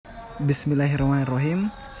Bismillahirrahmanirrahim.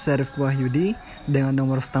 Saya Rifky wahyudi dengan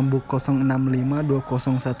nomor stambuk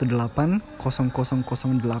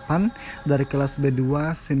 065201800008 dari kelas B2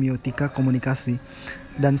 semiotika komunikasi.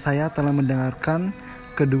 Dan saya telah mendengarkan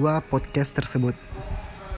kedua podcast tersebut.